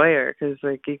be a lawyer because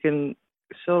like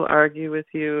she'll argue with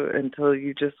you until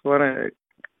you just want to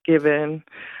give in.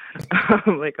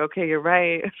 Like, okay, you're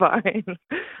right, fine.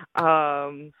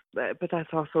 But that's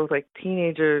also like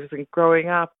teenagers and growing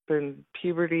up and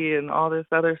puberty and all this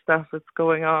other stuff that's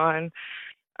going on.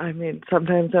 I mean,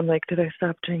 sometimes I'm like, did I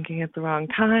stop drinking at the wrong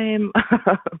time?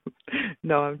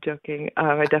 No, I'm joking.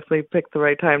 I definitely picked the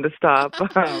right time to stop.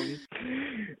 Kyla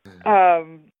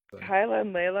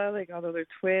and Layla, like, although they're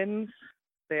twins,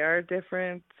 they are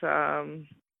different. There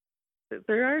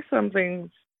are some things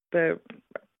that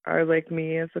are like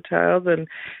me as a child, and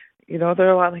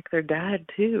they're a lot like their dad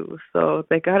too. So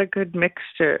they got a good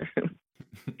mixture.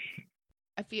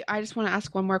 I just want to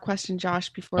ask one more question, Josh,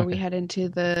 before we head into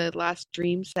the last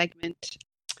dream segment.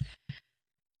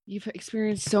 You've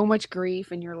experienced so much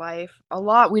grief in your life, a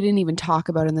lot we didn't even talk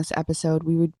about in this episode.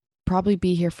 We would probably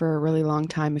be here for a really long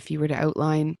time if you were to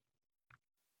outline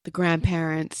the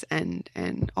grandparents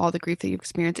and all the grief that you've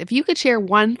experienced. If you could share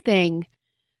one thing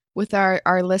with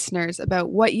our listeners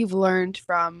about what you've learned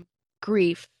from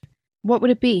grief, what would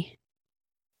it be?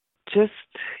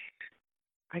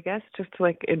 I guess just to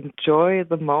like enjoy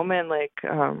the moment. Like,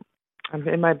 I'm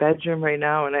in my bedroom right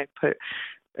now and I put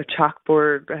a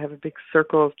chalkboard. I have a big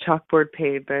circle of chalkboard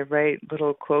paint. I write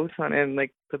little quotes on it, and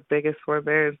like the biggest one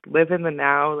there is live in the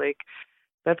now. Like,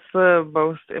 that's the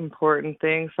most important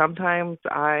thing. Sometimes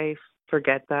I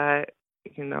forget that,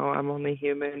 I'm only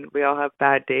human. We all have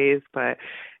bad days, but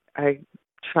I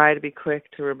try to be quick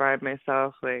to remind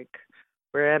myself, like,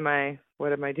 where am I?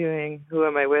 What am I doing? Who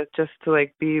am I with? Just to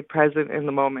like be present in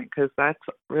the moment, because that's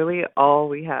really all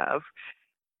we have.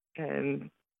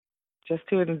 And just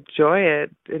to enjoy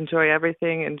it, enjoy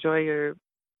everything,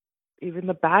 even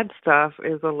the bad stuff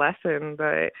is a lesson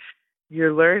that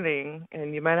you're learning,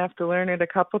 and you might have to learn it a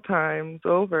couple times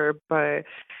over, but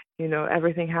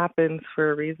everything happens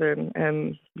for a reason,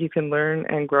 and you can learn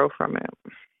and grow from it.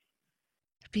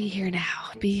 Be here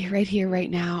now, be right here, right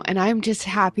now. And I'm just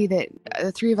happy that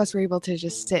the three of us were able to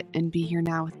just sit and be here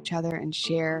now with each other and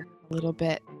share a little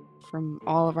bit from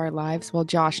all of our lives. Well,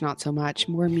 Josh, not so much.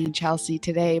 More me and Chelsea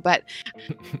today, but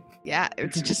yeah,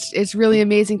 it's really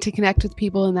amazing to connect with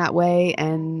people in that way.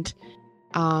 And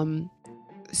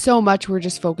so much we're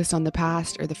just focused on the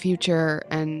past or the future,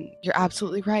 and you're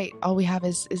absolutely right. All we have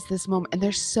is this moment, and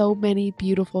there's so many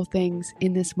beautiful things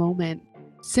in this moment.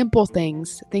 Simple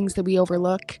things that we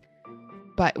overlook,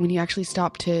 but when you actually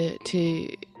stop to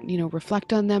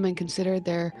reflect on them and consider,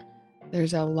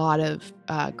 there's a lot of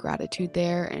gratitude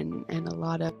there and a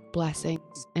lot of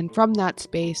blessings, and from that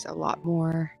space a lot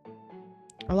more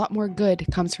good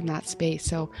comes from that space.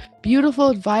 So beautiful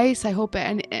advice. I hope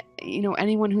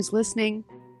anyone who's listening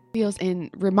feels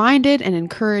reminded and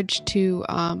encouraged to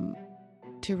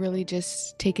really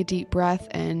just take a deep breath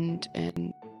and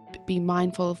be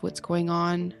mindful of what's going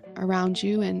on around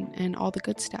you and all the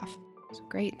good stuff. So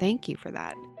great. Thank you for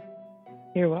that.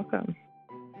 You're welcome.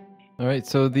 All right.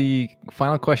 So the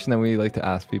final question that we like to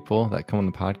ask people that come on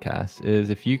the podcast is,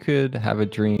 if you could have a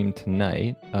dream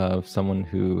tonight of someone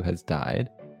who has died,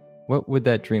 what would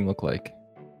that dream look like?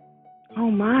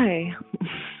 Oh my.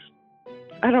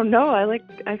 I don't know.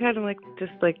 I kind of like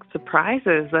just like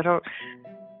surprises.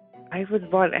 I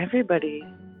would want everybody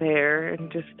there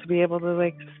and just to be able to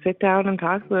like sit down and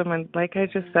talk to them, and like I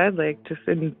just said, like just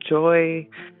enjoy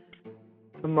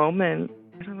the moment.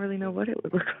 I don't really know what it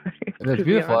would look like. That's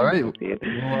beautiful. All right,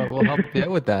 we'll help you out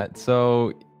with that.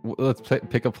 So let's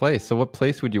pick a place. So what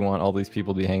place would you want all these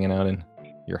people to be hanging out in?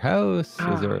 Your house?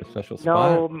 Is there a special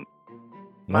spot? No,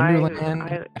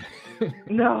 Wonderland?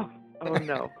 No. Oh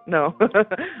no.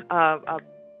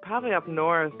 Probably up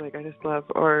north. Like I just love,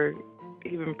 or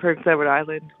even Prince Edward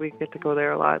Island. We get to go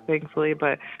there a lot, thankfully.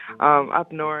 But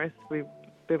up north, we've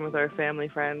been with our family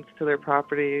friends to their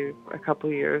property a couple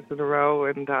of years in a row,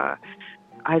 and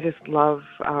I just love.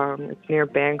 It's near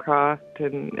Bancroft,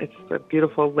 and it's a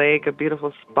beautiful lake, a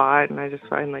beautiful spot, and I just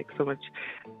find like so much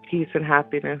peace and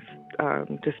happiness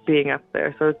just being up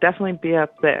there. So definitely be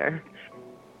up there.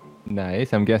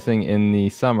 Nice. I'm guessing in the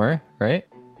summer, right?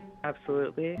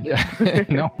 Absolutely. Yeah.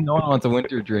 No one wants a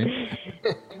winter dream.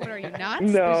 What are you, nuts?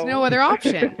 No. There's no other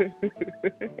option.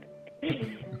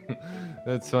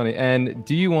 That's funny. And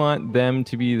do you want them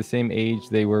to be the same age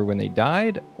they were when they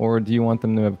died, or do you want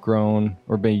them to have grown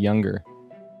or be younger?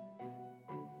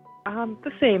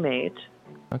 The same age.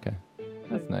 Okay.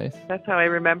 That's nice. That's how I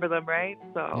remember them, right?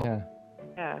 So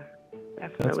yeah,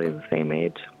 definitely the same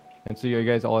age. And so are you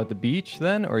guys all at the beach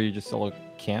then, or are you just all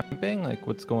camping? Like,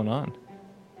 what's going on?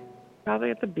 Probably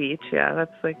at the beach. Yeah,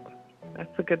 that's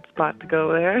a good spot to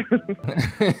go there.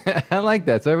 I like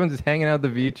that. So everyone's just hanging out at the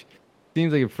beach.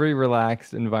 Seems like a pretty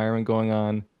relaxed environment going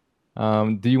on.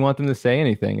 Do you want them to say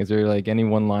anything? Is there like any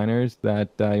one-liners that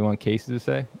you want Casey to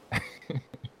say?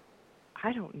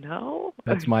 I don't know.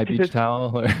 That's my beach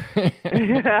towel. Or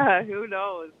Yeah, who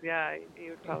knows? Yeah,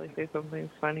 he would probably say something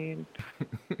funny.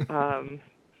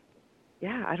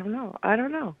 Yeah, I don't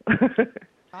know.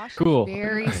 Josh Cool. is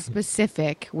very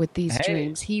specific with these Hey.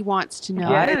 dreams. He wants to know.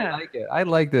 Yeah. I like it. I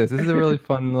like this. This is a really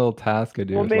fun little task I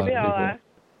do. Well, with a lot maybe of people.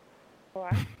 I'll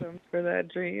ask them for that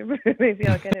dream. Maybe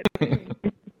I'll get it soon.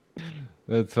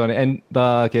 That's funny. And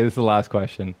okay, this is the last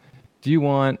question. Do you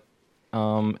want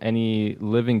any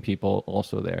living people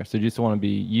also there? So do you just want to be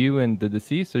you and the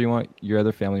deceased, or do you want your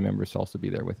other family members to also be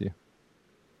there with you?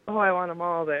 Oh, I want them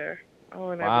all there.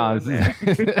 Oh, and Wow, everyone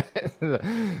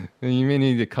there. you may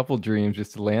need a couple dreams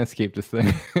just to landscape this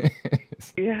thing.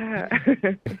 Yeah.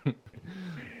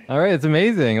 All right, it's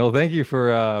amazing. Well, thank you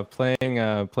for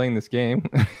playing this game.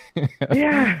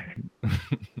 Yeah.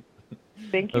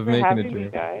 Thank you Of for making a having me, dream.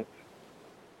 guys.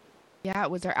 Yeah,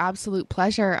 it was our absolute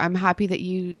pleasure. I'm happy that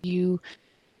you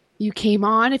came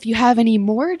on. If you have any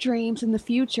more dreams in the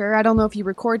future, I don't know if you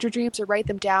record your dreams or write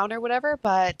them down or whatever,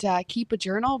 but keep a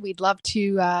journal. We'd love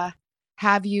to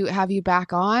have you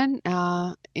back on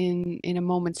in a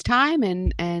moment's time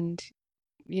and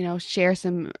share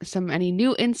some any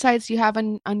new insights you have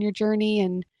on your journey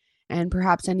and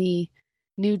perhaps any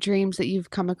new dreams that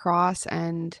you've come across.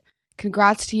 And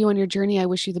congrats to you on your journey. I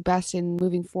wish you the best in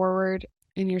moving forward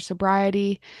in your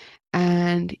sobriety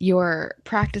and your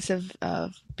practice of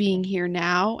being here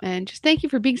now. And just thank you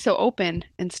for being so open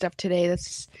and stuff today.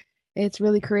 It's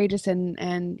really courageous and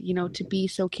to be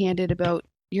so candid about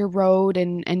your road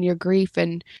and your grief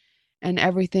and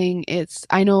everything.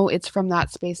 I know it's from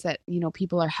that space that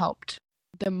people are helped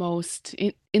the most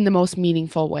in the most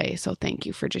meaningful way. So thank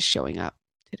you for just showing up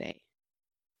today.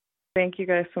 Thank you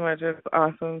guys so much. It's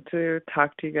awesome to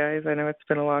talk to you guys. I know it's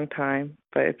been a long time,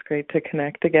 but it's great to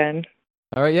connect again.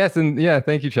 All right, yes, and yeah,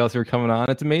 thank you, Chelsea, for coming on.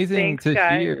 It's amazing Thanks, to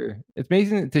guys. hear. It's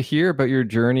amazing to hear about your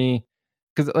journey,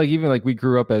 because even we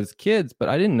grew up as kids, but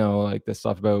I didn't know like the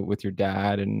stuff about with your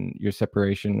dad and your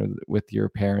separation with your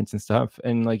parents and stuff.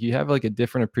 And you have a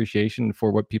different appreciation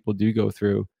for what people do go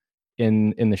through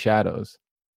in the shadows.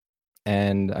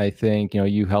 And I think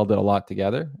you held it a lot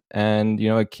together, and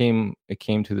it came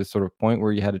to this sort of point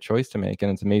where you had a choice to make,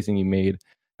 and it's amazing you made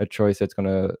a choice that's going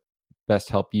to best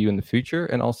help you in the future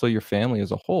and also your family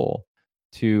as a whole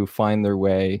to find their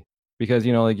way, because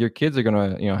your kids are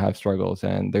going to have struggles,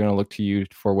 and they're going to look to you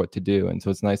for what to do. And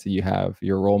so it's nice that you have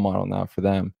your role model now for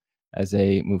them as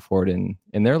they move forward in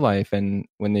their life, and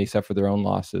when they suffer their own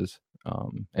losses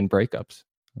and breakups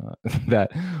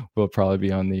that will probably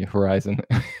be on the horizon.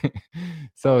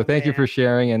 So thank you for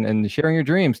sharing and sharing your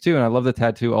dreams too. And I love the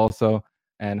tattoo also.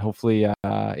 And hopefully,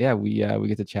 we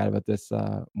get to chat about this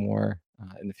more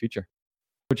in the future.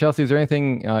 So Chelsea, is there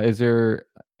anything?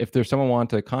 If there's someone want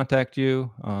to contact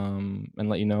you and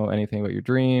let you know anything about your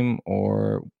dream,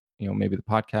 or maybe the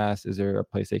podcast, is there a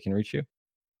place they can reach you?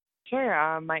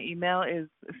 Sure. My email is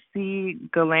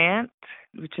cgallant,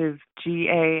 which is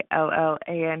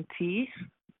GALLANT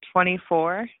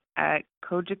 24 at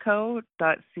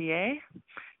cogeco.ca.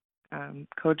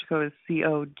 Cogeco is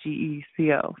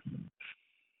COGECO.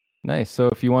 Nice. So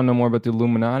if you want to know more about the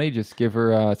Illuminati, just send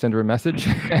her a message.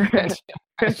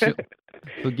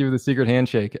 She'll give you the secret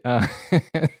handshake.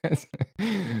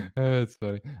 That's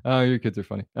funny. Your kids are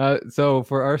funny. So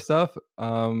for our stuff,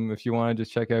 if you want to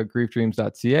just check out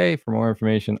griefdreams.ca for more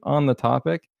information on the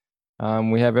topic.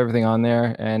 We have everything on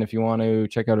there. And if you want to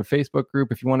check out a Facebook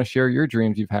group, if you want to share your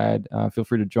dreams you've had, feel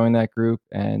free to join that group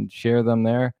and share them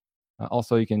there.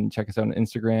 Also, you can check us out on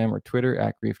Instagram or Twitter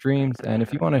at Grief Dreams. And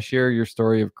if you want to share your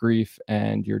story of grief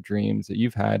and your dreams that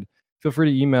you've had, feel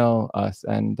free to email us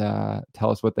and tell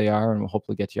us what they are, and we'll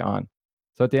hopefully get you on.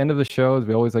 So at the end of the show, as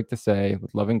we always like to say,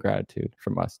 with love and gratitude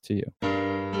from us to you.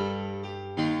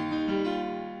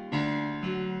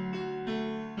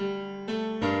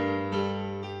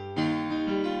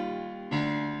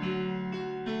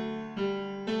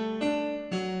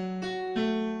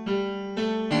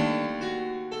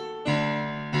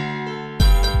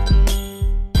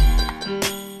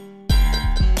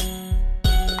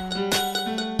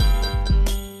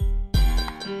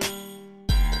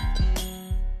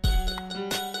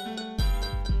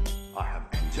 I have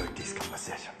enjoyed this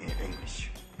conversation in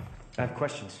English. I have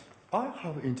questions. I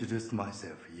have introduced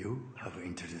myself. You have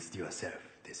introduced yourself.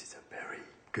 This is a very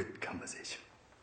good conversation.